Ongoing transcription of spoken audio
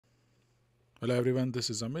Hello everyone,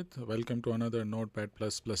 this is Amit. Welcome to another Notepad++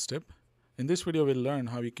 tip. In this video, we'll learn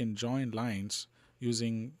how you can join lines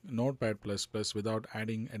using Notepad++ without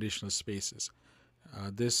adding additional spaces.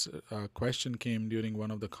 This question came during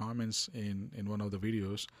one of the comments in one of the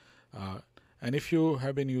videos. Uh, and if you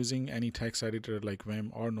have been using any text editor like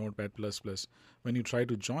Vim or Notepad++, when you try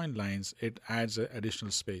to join lines, it adds an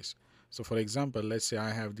additional space. So for example, let's say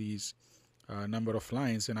I have these number of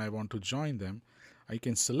lines and I want to join them. I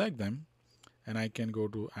can select them and I can go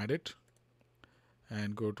to edit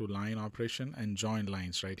and go to line operation and join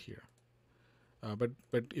lines right here.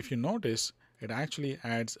 But if you notice, it actually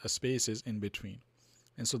adds a spaces in between.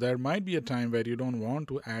 And so there might be a time where you don't want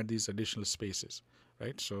to add these additional spaces,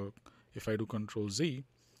 right? So if I do Control Z,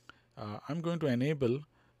 I'm going to enable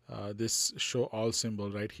this show all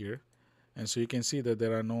symbol right here. And so you can see that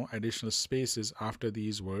there are no additional spaces after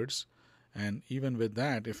these words. And even with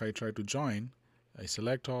that, if I try to join, I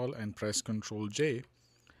select all and press Control J,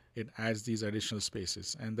 it adds these additional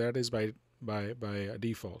spaces, and that is by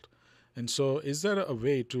default. And so is there a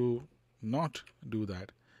way to not do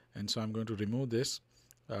that? And so I'm going to remove this,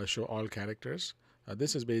 show all characters.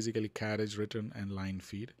 This is basically carriage written and line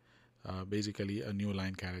feed, basically a new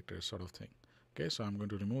line character sort of thing. Okay, so I'm going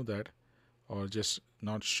to remove that or just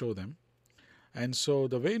not show them. And so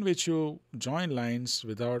the way in which you join lines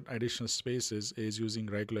without additional spaces is using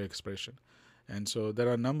regular expression. And so there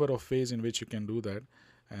are a number of ways in which you can do that.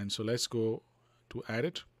 And so let's go to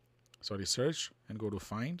search and go to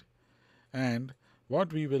find. And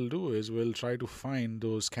what we will do is we'll try to find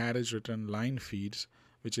those carriage written line feeds,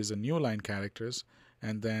 which is a new line characters,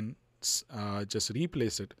 and then just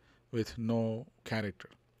replace it with no character.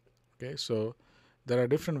 Okay, so there are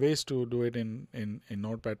different ways to do it in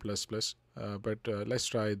Notepad++, but let's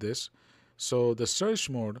try this. So the search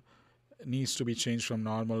mode needs to be changed from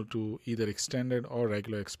normal to either extended or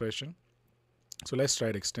regular expression. So let's try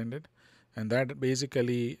it extended, and that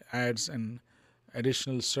basically adds an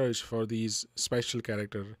additional search for these special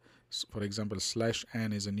character. For example,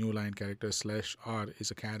 /n is a new line character, /r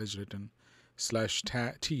is a carriage written,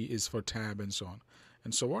 /t is for tab, and so on.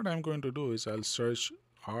 And so what I'm going to do is I'll search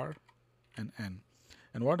R and N.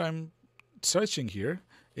 And what I'm searching here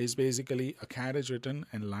is basically a carriage written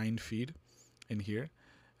and line feed in here.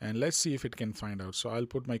 And let's see if it can find out. So I'll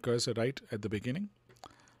put my cursor right at the beginning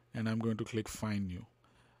and I'm going to click find new.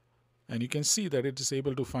 And you can see that it is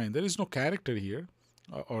able to find. There is no character here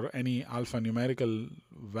or any alphanumerical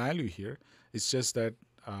value here. It's just that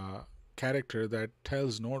character that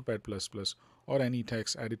tells Notepad++ or any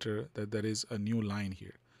text editor that there is a new line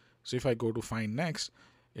here. So if I go to find next,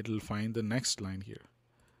 it will find the next line here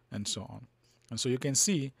and so on. And so you can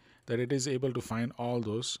see that it is able to find all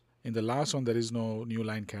those. In the last one, there is no new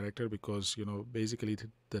line character because, basically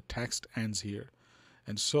the text ends here.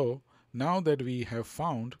 And so now that we have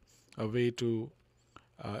found a way to,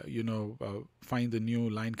 find the new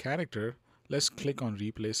line character, let's click on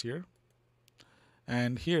replace here.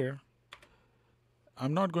 And here,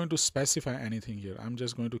 I'm not going to specify anything here. I'm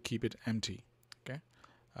just going to keep it empty. Okay.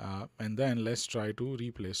 And then let's try to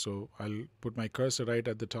replace. So I'll put my cursor right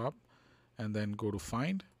at the top and then go to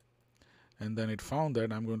find. And then it found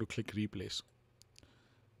that. I'm going to click replace.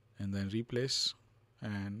 And then replace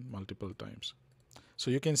and multiple times. So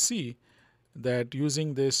you can see that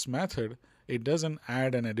using this method, it doesn't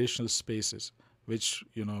add an additional spaces, which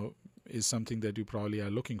is something that you probably are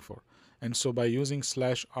looking for. And so by using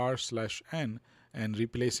 /r/n and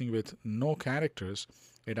replacing with no characters,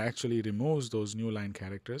 it actually removes those new line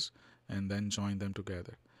characters and then join them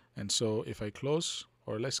together. And so if I close,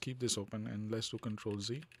 or let's keep this open and let's do Control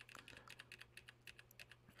Z.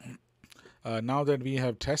 Now that we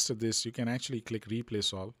have tested this, you can actually click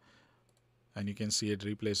replace all and you can see it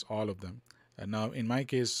replace all of them. And now in my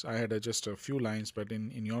case, I had just a few lines, but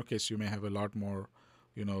in your case, you may have a lot more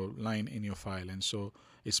line in your file. And so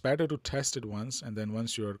it's better to test it once, and then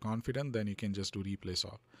once you're confident, then you can just do replace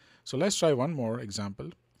all. So let's try one more example.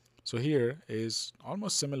 So here is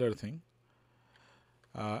almost similar thing.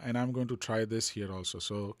 And I'm going to try this here also.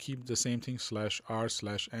 So keep the same thing,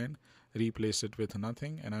 /r/n, replace it with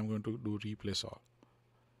nothing, and I'm going to do replace all.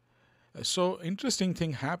 So interesting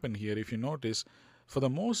thing happened here. If you notice, for the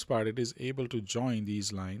most part, it is able to join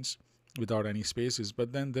these lines without any spaces,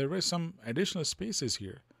 but then there were some additional spaces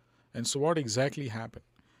here. And so what exactly happened?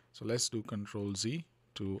 So let's do Control Z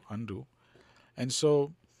to undo. And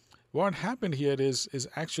so what happened here is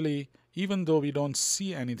actually, even though we don't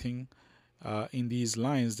see anything in these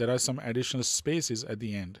lines, there are some additional spaces at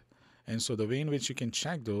the end. And so the way in which you can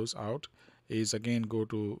check those out is, again, go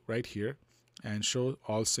to right here and show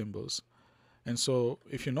all symbols. And so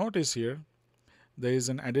if you notice here, there is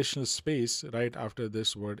an additional space right after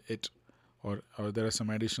this word it, or there are some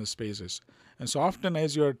additional spaces. And so often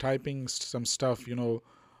as you're typing some stuff,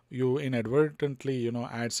 you inadvertently,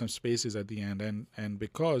 add some spaces at the end, and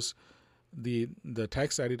because the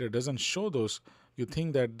text editor doesn't show those, you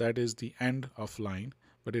think that that is the end of line,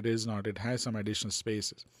 but it is not. It has some additional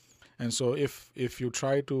spaces. And so if you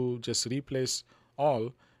try to just replace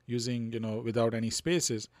all using, without any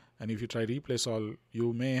spaces, and if you try replace all,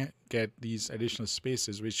 you may get these additional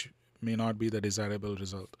spaces which may not be the desirable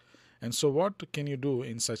result. And so what can you do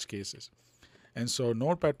in such cases? And so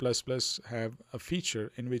Notepad++ have a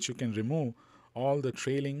feature in which you can remove all the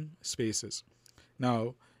trailing spaces.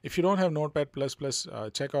 Now, if you don't have Notepad++,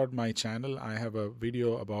 check out my channel. I have a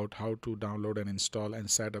video about how to download and install and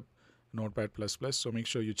set up Notepad++, so make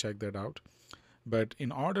sure you check that out. But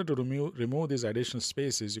in order to remove these additional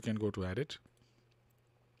spaces, you can go to Edit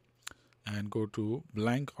and go to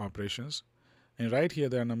Blank Operations. And right here,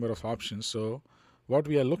 there are a number of options. So what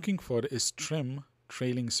we are looking for is Trim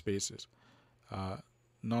Trailing Spaces.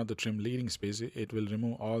 Not the trim leading space. It will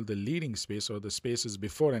remove all the leading space or the spaces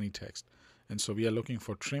before any text. And so we are looking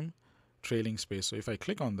for trim trailing space. So if I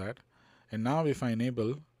click on that, and now if I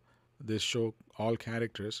enable this show all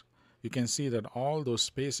characters, you can see that all those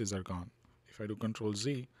spaces are gone. If I do Control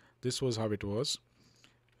Z, this was how it was.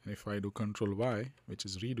 And if I do Control Y, which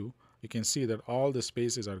is redo, you can see that all the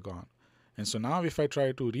spaces are gone. And so now if I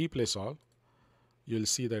try to replace all, you'll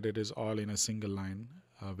see that it is all in a single line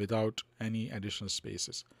without any additional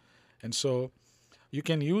spaces. And so you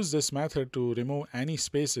can use this method to remove any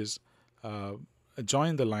spaces,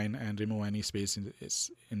 join the line and remove any space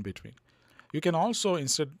in between. You can also,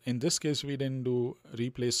 instead, in this case we didn't do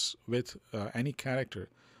replace with any character,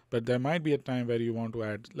 but there might be a time where you want to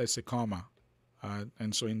add, let's say, comma.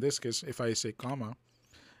 And so in this case, if I say comma,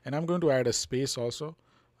 and I'm going to add a space also,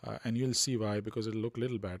 and you'll see why, because it'll look a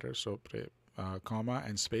little better. So comma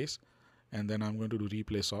and space, and then I'm going to do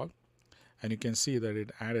replace all, and you can see that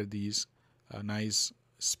it added these nice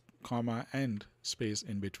comma and space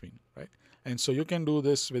in between, right? And so you can do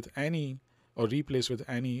this with any, or replace with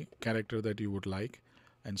any character that you would like,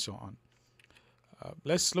 and so on.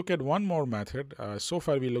 Let's look at one more method. So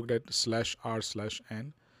far we looked at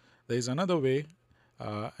 /r/n. There is another way,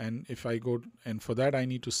 and if I go, and for that I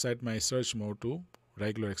need to set my search mode to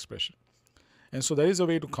regular expression. And so there is a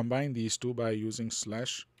way to combine these two by using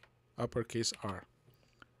 /R.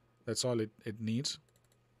 That's all it needs.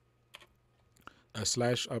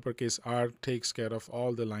 /R takes care of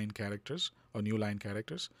all the line characters or new line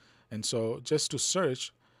characters. And so just to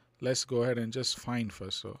search, let's go ahead and just find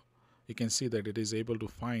first. So you can see that it is able to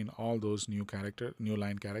find all those new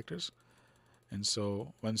line characters. And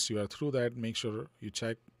so once you are through that, make sure you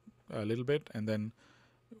check a little bit, and then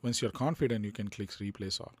once you're confident, you can click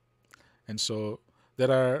replace all. And so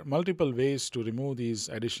there are multiple ways to remove these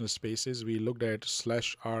additional spaces. We looked at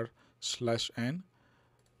 /R/n,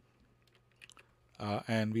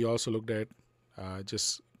 and we also looked at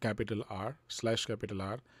just capital R,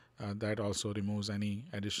 /R. That also removes any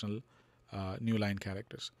additional new line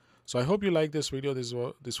characters. So I hope you like this video.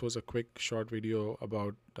 This was a quick short video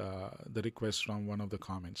about the request from one of the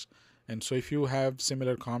comments. And so if you have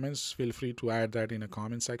similar comments, feel free to add that in a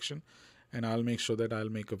comment section, and I'll make sure that I'll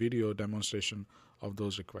make a video demonstration of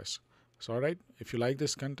those requests. So alright, if you like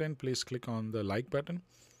this content, please click on the like button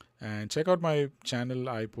and check out my channel.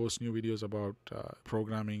 I post new videos about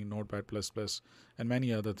programming, Notepad++, and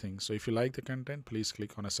many other things. So if you like the content, please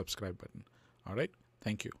click on a subscribe button. Alright,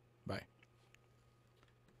 thank you.